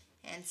now,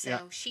 and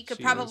so she could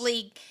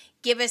probably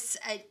give us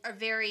a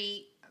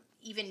very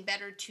even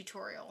better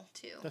tutorial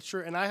too. That's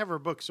true, and I have her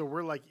book, so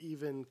we're like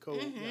even co.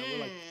 We're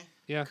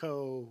like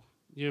co.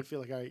 I feel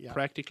like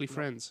practically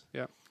friends.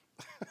 Yeah.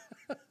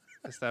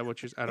 Is that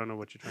what I don't know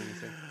what you're trying to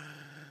say.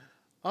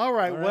 All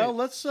right. Well,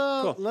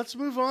 let's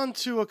move on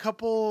to a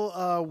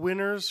couple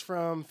winners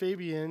from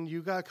Fabian.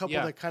 You got a couple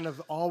that kind of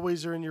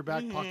always are in your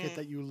back pocket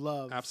that you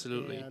love.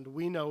 Absolutely. And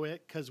we know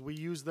it because we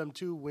use them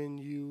too when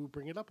you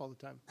bring it up all the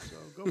time. So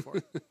go for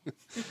it.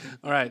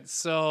 All right.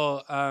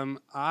 So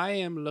I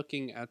am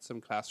looking at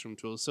some classroom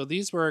tools. So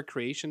these were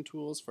creation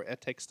tools for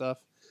EdTech stuff,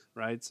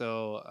 right?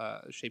 So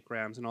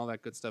shapegrams and all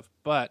that good stuff.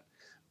 But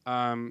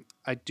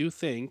I do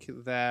think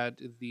that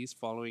these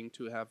following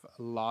to have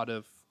a lot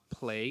of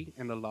play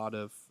and a lot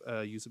of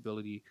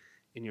usability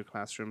in your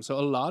classroom. So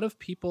a lot of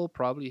people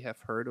probably have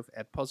heard of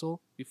Edpuzzle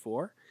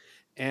before,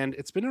 and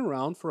it's been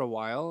around for a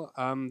while.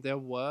 There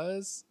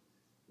was,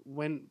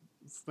 when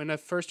I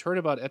first heard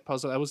about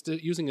Edpuzzle, I was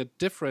using a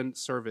different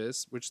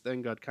service, which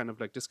then got kind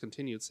of like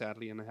discontinued,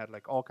 sadly, and I had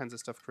like all kinds of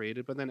stuff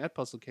created. But then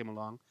Edpuzzle came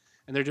along,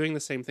 and they're doing the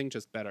same thing,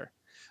 just better.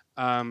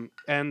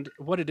 And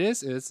what it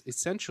is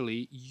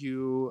essentially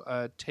you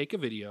take a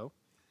video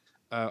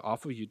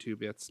off of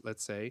YouTube,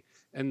 let's say,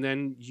 and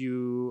then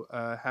you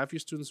have your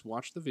students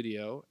watch the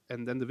video,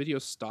 and then the video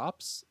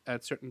stops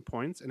at certain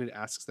points, and it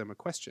asks them a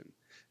question.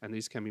 And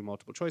these can be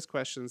multiple choice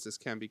questions. This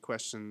can be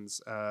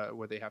questions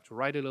where they have to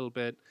write a little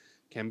bit.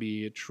 Can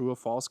be a true or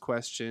false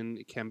question.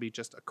 It can be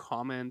just a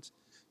comment.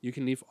 You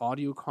can leave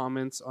audio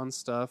comments on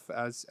stuff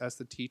as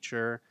the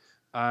teacher.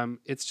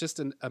 It's just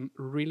a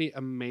really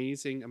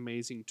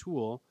amazing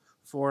tool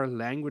for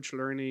language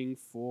learning,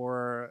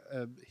 for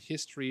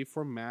history,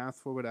 for math,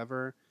 for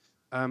whatever.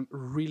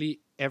 Really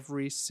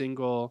every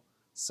single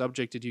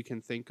subject that you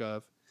can think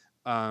of.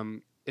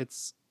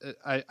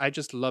 I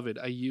just love it.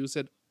 I use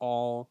it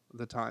all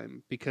the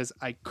time because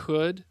I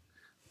could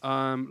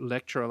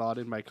lecture a lot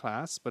in my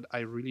class, but I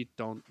really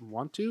don't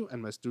want to,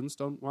 and my students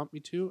don't want me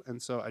to,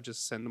 and so I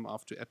just send them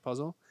off to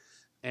Edpuzzle.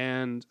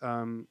 And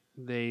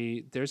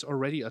there's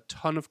already a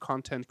ton of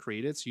content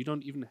created, so you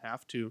don't even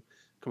have to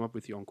come up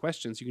with your own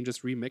questions. You can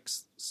just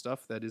remix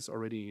stuff that is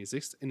already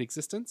in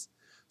existence.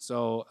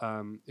 So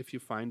if you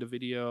find a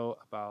video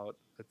about,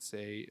 let's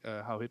say,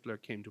 how Hitler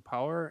came to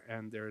power,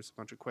 and there's a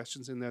bunch of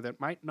questions in there that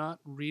might not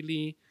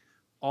really,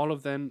 all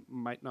of them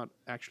might not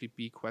actually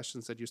be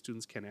questions that your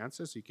students can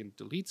answer. So you can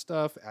delete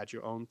stuff, add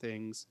your own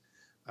things,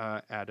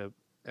 add a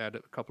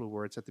couple of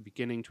words at the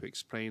beginning to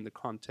explain the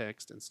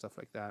context and stuff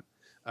like that.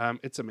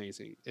 It's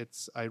amazing.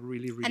 I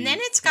really and then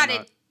it's got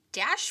a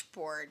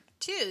dashboard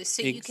too,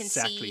 so you can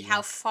see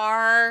how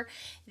far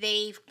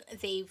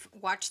they've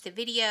watched the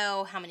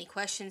video, how many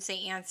questions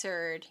they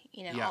answered,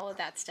 all of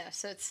that stuff.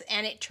 So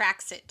it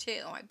tracks it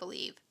too, I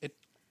believe. It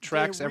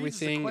tracks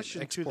everything,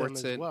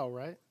 exports it as well,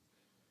 right?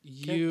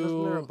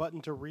 Isn't there a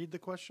button to read the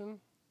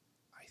question?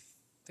 I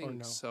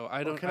think so.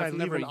 I've leave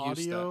never an used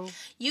audio? that.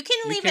 You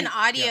can leave an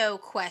audio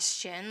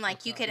question,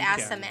 like you could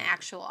ask them an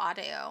actual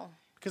audio.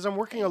 Because I'm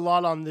working a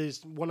lot on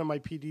this. One of my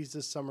PDs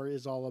this summer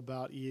is all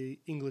about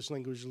English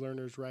language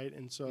learners, right?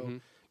 And so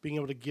being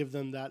able to give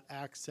them that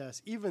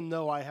access, even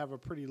though I have a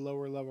pretty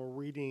lower level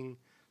reading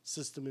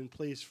system in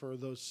place for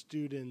those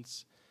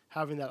students,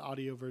 having that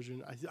audio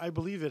version, I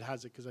believe it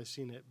has it because I've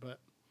seen it,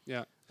 but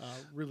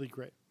really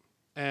great.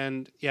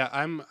 And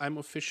I'm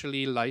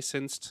officially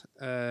licensed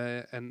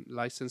and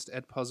licensed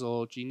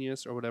Edpuzzle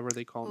Genius or whatever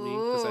they call me,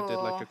 because I did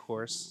like a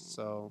course.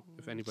 So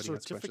if anybody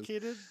has questions,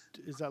 certificated,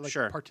 is that like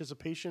a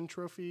participation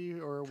trophy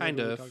or kind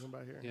what are of we talking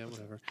about here? Yeah,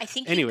 whatever. I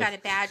think you've got a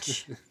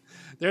badge.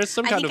 There's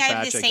some kind of badge. I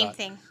have the same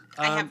thing.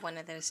 I have one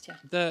of those too.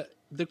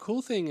 The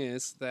cool thing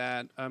is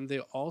that they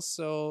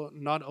also,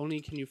 not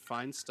only can you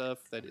find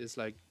stuff that is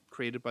like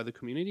created by the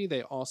community,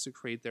 they also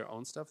create their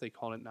own stuff. They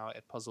call it now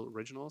Edpuzzle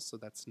Originals, so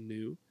that's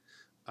new.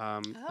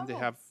 And they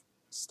have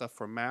stuff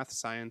for math,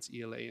 science,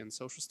 ELA, and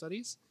social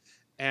studies.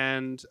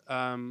 And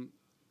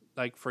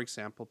like, for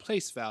example,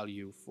 place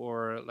value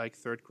for like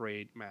third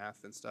grade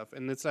math and stuff.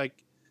 And it's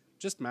like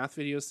just math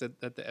videos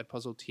that the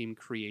Edpuzzle team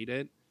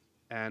created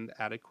and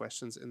added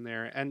questions in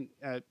there. And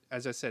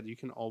as I said, you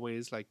can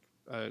always like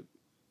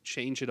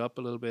change it up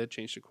a little bit,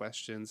 change the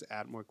questions,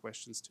 add more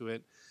questions to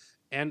it.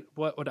 And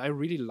what I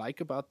really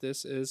like about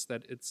this is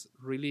that it's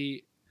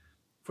really...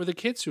 for the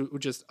kids who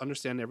just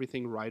understand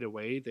everything right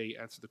away, they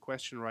answer the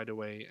question right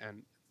away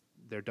and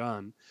they're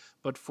done.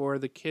 But for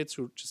the kids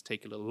who just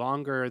take a little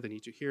longer, they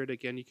need to hear it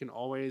again, you can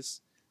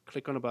always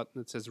click on a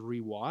button that says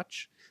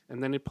rewatch,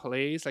 and then it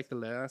plays like the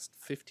last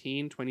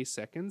 15, 20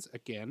 seconds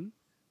again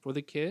for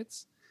the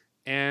kids.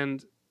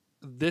 And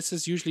this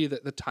is usually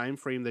the time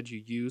frame that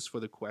you use for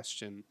the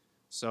question.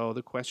 So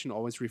the question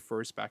always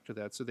refers back to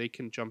that, so they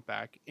can jump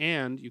back,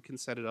 and you can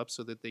set it up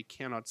so that they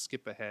cannot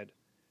skip ahead.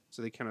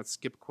 So they cannot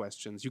skip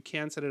questions. You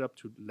can set it up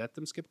to let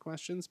them skip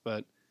questions,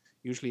 but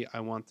usually I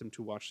want them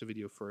to watch the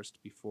video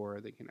first before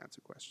they can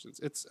answer questions.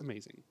 It's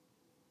amazing.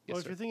 Well,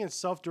 if you're thinking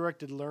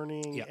self-directed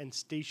learning and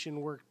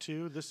station work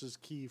too, this is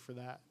key for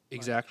that.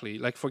 Exactly.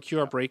 Like for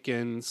QR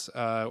break-ins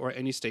or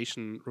any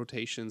station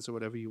rotations or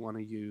whatever you want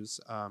to use,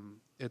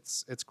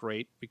 it's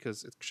great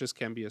because it just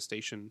can be a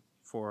station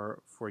for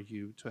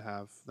you to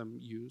have them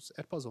use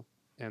Edpuzzle.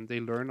 And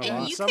they learn a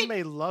lot. Some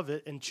may love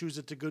it and choose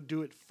it to go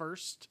do it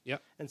first.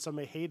 Yep. And some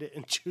may hate it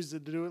and choose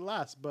it to do it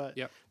last. But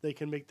they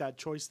can make that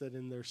choice then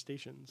in their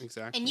stations.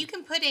 Exactly. And you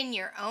can put in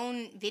your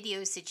own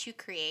videos that you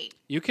create.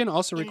 You can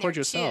also record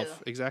yourself.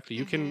 Too. Exactly.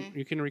 You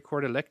can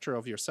record a lecture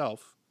of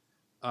yourself,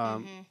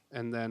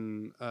 and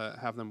then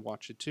have them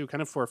watch it too.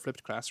 Kind of for a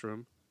flipped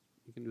classroom.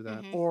 You can do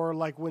that. Or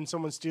like when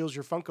someone steals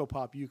your Funko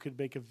Pop, you could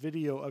make a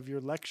video of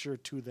your lecture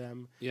to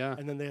them. Yeah.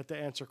 And then they have to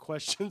answer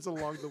questions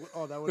along the way.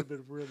 Oh, that would have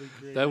been really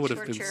great. That would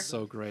have been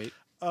so great.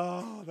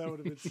 Oh, that would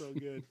have been so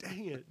good.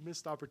 Dang it.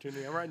 Missed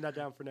opportunity. I'm writing that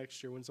down for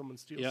next year when someone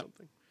steals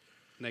something.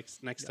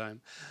 Next time.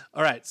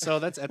 All right. So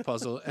that's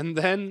Edpuzzle. And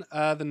then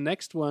the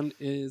next one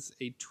is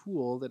a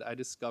tool that I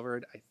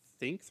discovered, I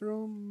think,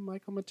 through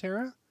Michael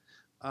Matera.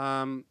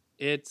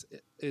 It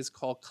is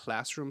called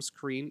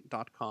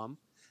classroomscreen.com.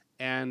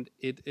 And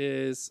it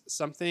is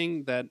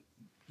something that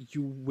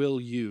you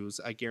will use,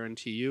 I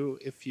guarantee you.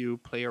 If you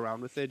play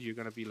around with it, you're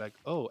going to be like,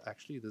 oh,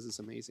 actually, this is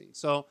amazing.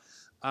 So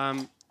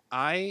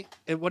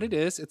what it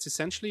is, it's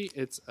essentially,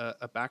 it's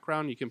a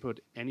background. You can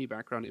put any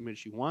background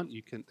image you want.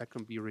 That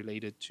can be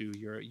related to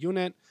your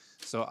unit.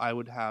 So I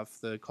would have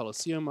the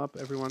Colosseum up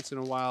every once in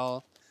a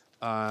while,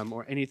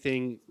 or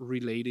anything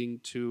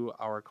relating to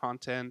our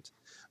content.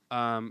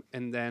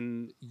 And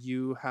then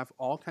you have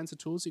all kinds of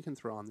tools you can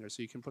throw on there.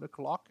 So you can put a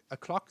clock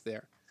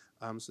there,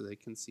 so they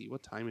can see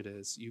what time it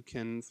is. You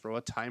can throw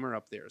a timer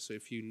up there. So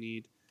if you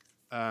need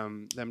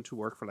them to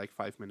work for like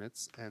 5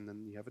 minutes, and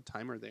then you have a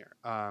timer there.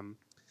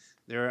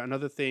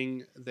 Another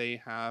thing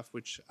they have,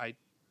 which I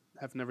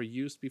have never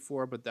used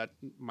before, but that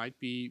might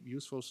be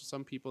useful to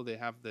some people. They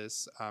have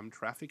this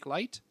traffic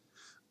light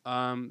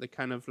that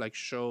kind of like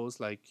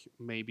shows like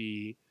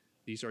maybe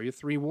these are your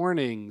 3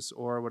 warnings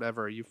or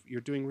whatever.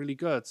 You're doing really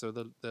good. So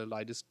the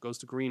light goes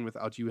to green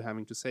without you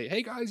having to say,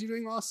 hey guys, you're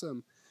doing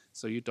awesome.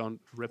 so you don't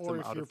rip Or them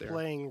if out you're of there.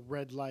 playing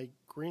red light,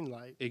 green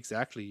light.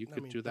 Exactly, you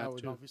could do that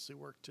would too. obviously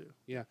work too.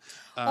 Yeah.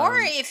 Or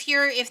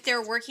if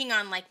they're working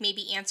on like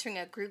maybe answering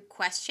a group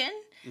question,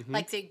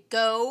 like they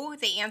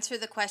answer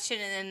the question,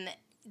 and then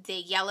the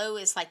yellow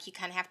is like you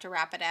kind of have to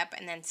wrap it up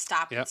and then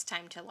stop. Yep. It's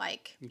time to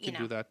like you can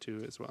do that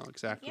too as well.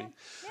 Exactly.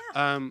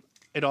 Yeah.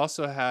 It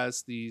also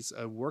has these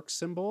work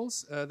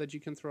symbols that you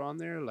can throw on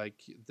there.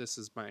 Like, this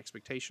is my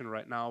expectation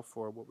right now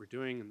for what we're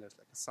doing. And there's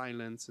like a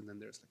silence, and then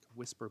there's like a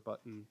whisper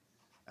button,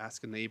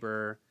 ask a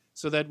neighbor.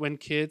 So that when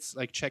kids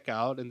like check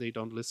out and they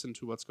don't listen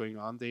to what's going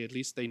on, they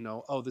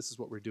know, oh, this is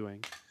what we're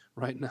doing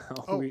right now.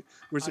 Oh,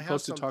 we're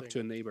supposed to talk something. to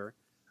a neighbor.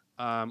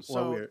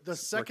 So the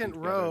second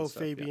row,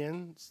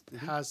 Fabian,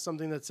 has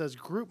something that says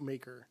Group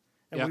Maker.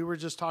 And we were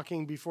just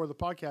talking before the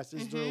podcast,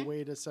 is there a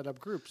way to set up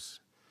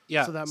groups?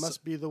 Yeah. So that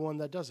must be the one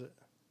that does it.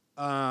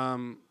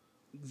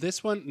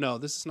 This one, no,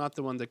 this is not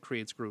the one that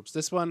creates groups.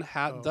 This one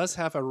does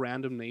have a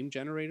random name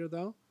generator,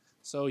 though.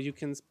 So you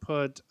can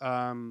put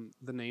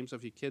the names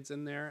of your kids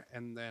in there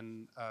and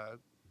then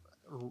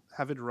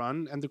have it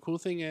run. And the cool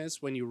thing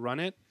is, when you run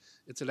it,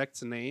 it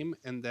selects a name.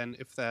 And then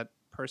if that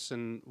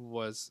person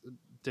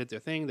did their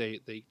thing,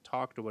 they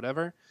talked or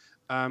whatever,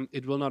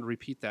 it will not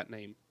repeat that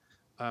name,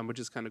 which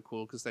is kind of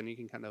cool, because then you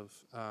can kind of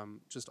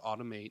just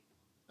automate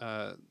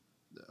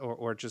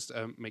or just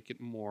make it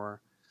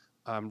more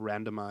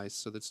randomized,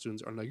 so that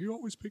students are like, you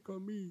always pick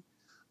on me.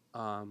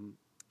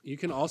 You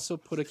can also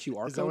put a QR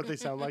code. Is that what they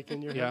sound like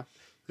in your Yeah. head?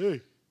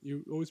 Hey.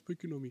 You always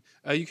picking on me.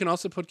 You can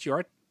also put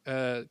QR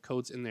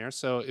codes in there.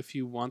 So if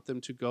you want them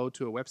to go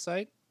to a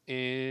website,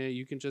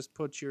 you can just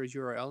put your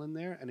URL in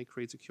there, and it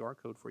creates a QR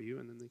code for you,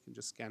 and then they can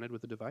just scan it with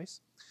the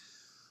device.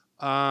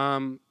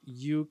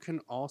 You can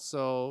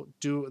also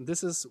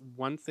this is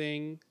one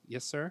thing.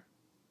 Yes, sir?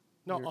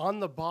 No, on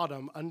the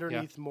bottom,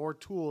 underneath more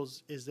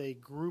tools, is a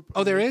group.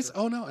 Oh, there maker. is?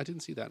 Oh, no, I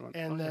didn't see that one.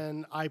 And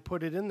then I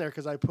put it in there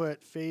because I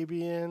put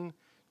Fabian,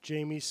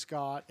 Jamie,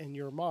 Scott, and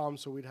your mom,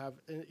 so we'd have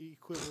an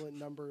equivalent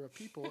number of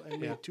people, and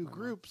made two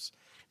groups.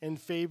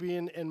 And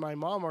Fabian and my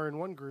mom are in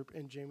one group,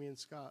 and Jamie and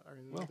Scott are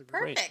in another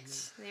group.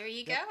 Perfect. There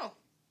you go.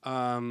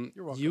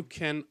 You're welcome. You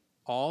can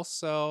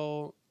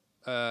also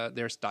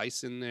there's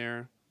dice in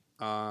there.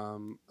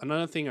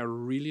 Another thing I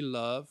really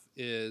love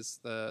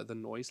is the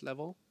noise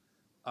level.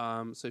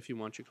 So if you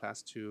want your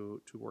class to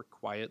work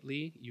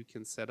quietly, you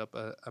can set up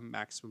a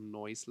maximum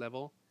noise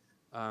level.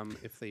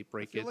 If they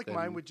break I feel it, like then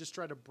mine would just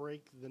try to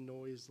break the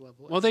noise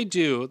level. well, they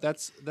do.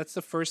 That's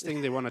the first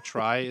thing they want to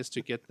try, is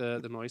to get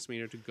the noise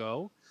meter to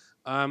go.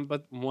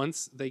 But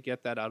once they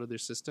get that out of their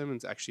system,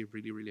 it's actually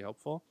really, really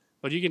helpful.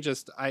 But you can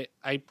just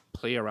I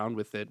play around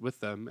with it with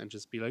them and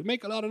just be like,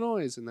 make a lot of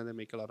noise, and then they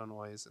make a lot of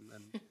noise, and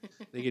then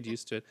they get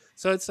used to it.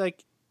 So it's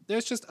like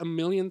there's just a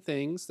million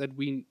things that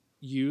we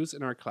use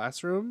in our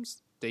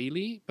classrooms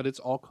daily, but it's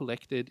all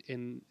collected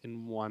in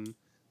one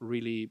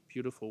really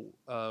beautiful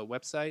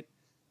website,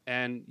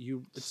 and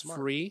it's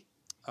free.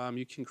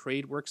 You can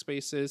create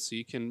workspaces, so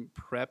you can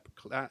prep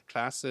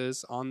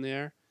classes on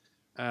there,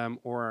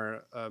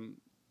 or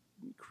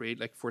create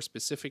like for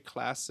specific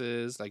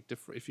classes, like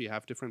if you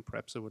have different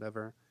preps or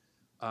whatever,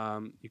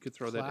 you could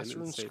throw that in.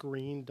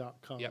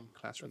 Classroomscreen.com. Yep,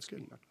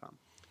 classroomscreen.com.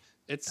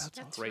 It's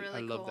great. really I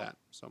love cool. that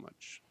so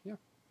much. Yeah.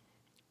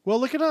 Well,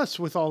 look at us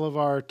with all of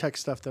our tech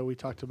stuff that we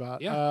talked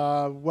about.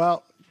 Yeah.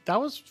 Well, that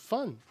was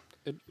fun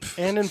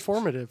and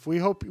informative. We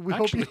hope you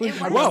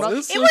enjoyed wow, it.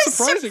 this It was was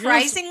surprising.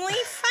 surprisingly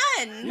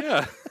fun.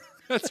 Yeah,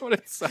 that's what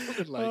it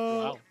sounded like.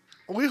 Wow.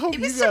 We hope It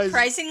you was guys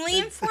surprisingly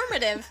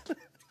informative.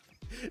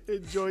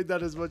 enjoyed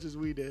that as much as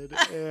we did,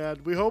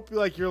 and we hope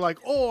you're like,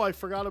 oh, I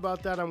forgot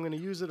about that. I'm going to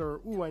use it, or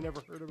ooh, I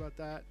never heard about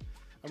that.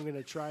 I'm going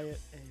to try it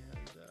and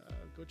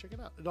go check it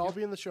out. It'll all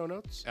be in the show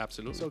notes.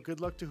 Absolutely. So good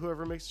luck to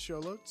whoever makes the show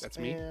notes. That's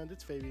me. And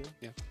it's Fabian.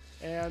 Yeah.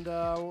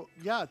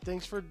 And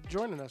thanks for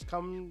joining us.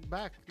 Come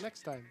back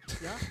next time.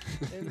 Yeah.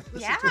 And listen to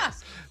Yeah.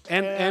 us.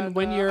 And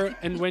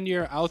when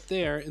you're out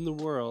there in the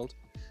world,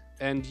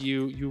 and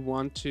you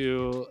want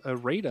to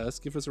rate us,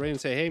 give us a rating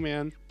and say, hey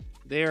man,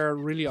 they're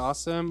really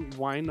awesome.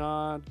 Why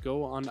not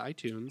go on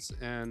iTunes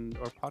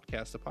or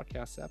the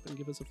podcast app, and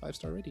give us a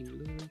 5-star rating? It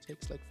literally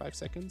takes like 5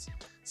 seconds.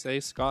 Say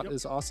Scott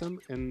is awesome,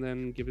 and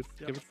then give it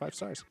 5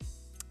 stars.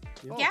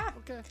 Yeah.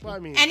 Okay. Well, I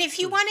mean, And if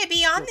you want to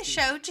be on the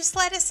show, just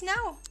let us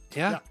know,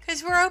 Yeah,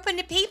 because we're open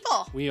to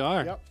people. we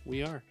are. Yep.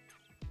 We are.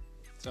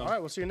 So, all right.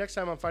 We'll see you next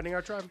time on Finding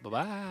Our Tribe.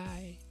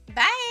 bye-bye.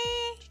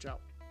 Bye. Ciao.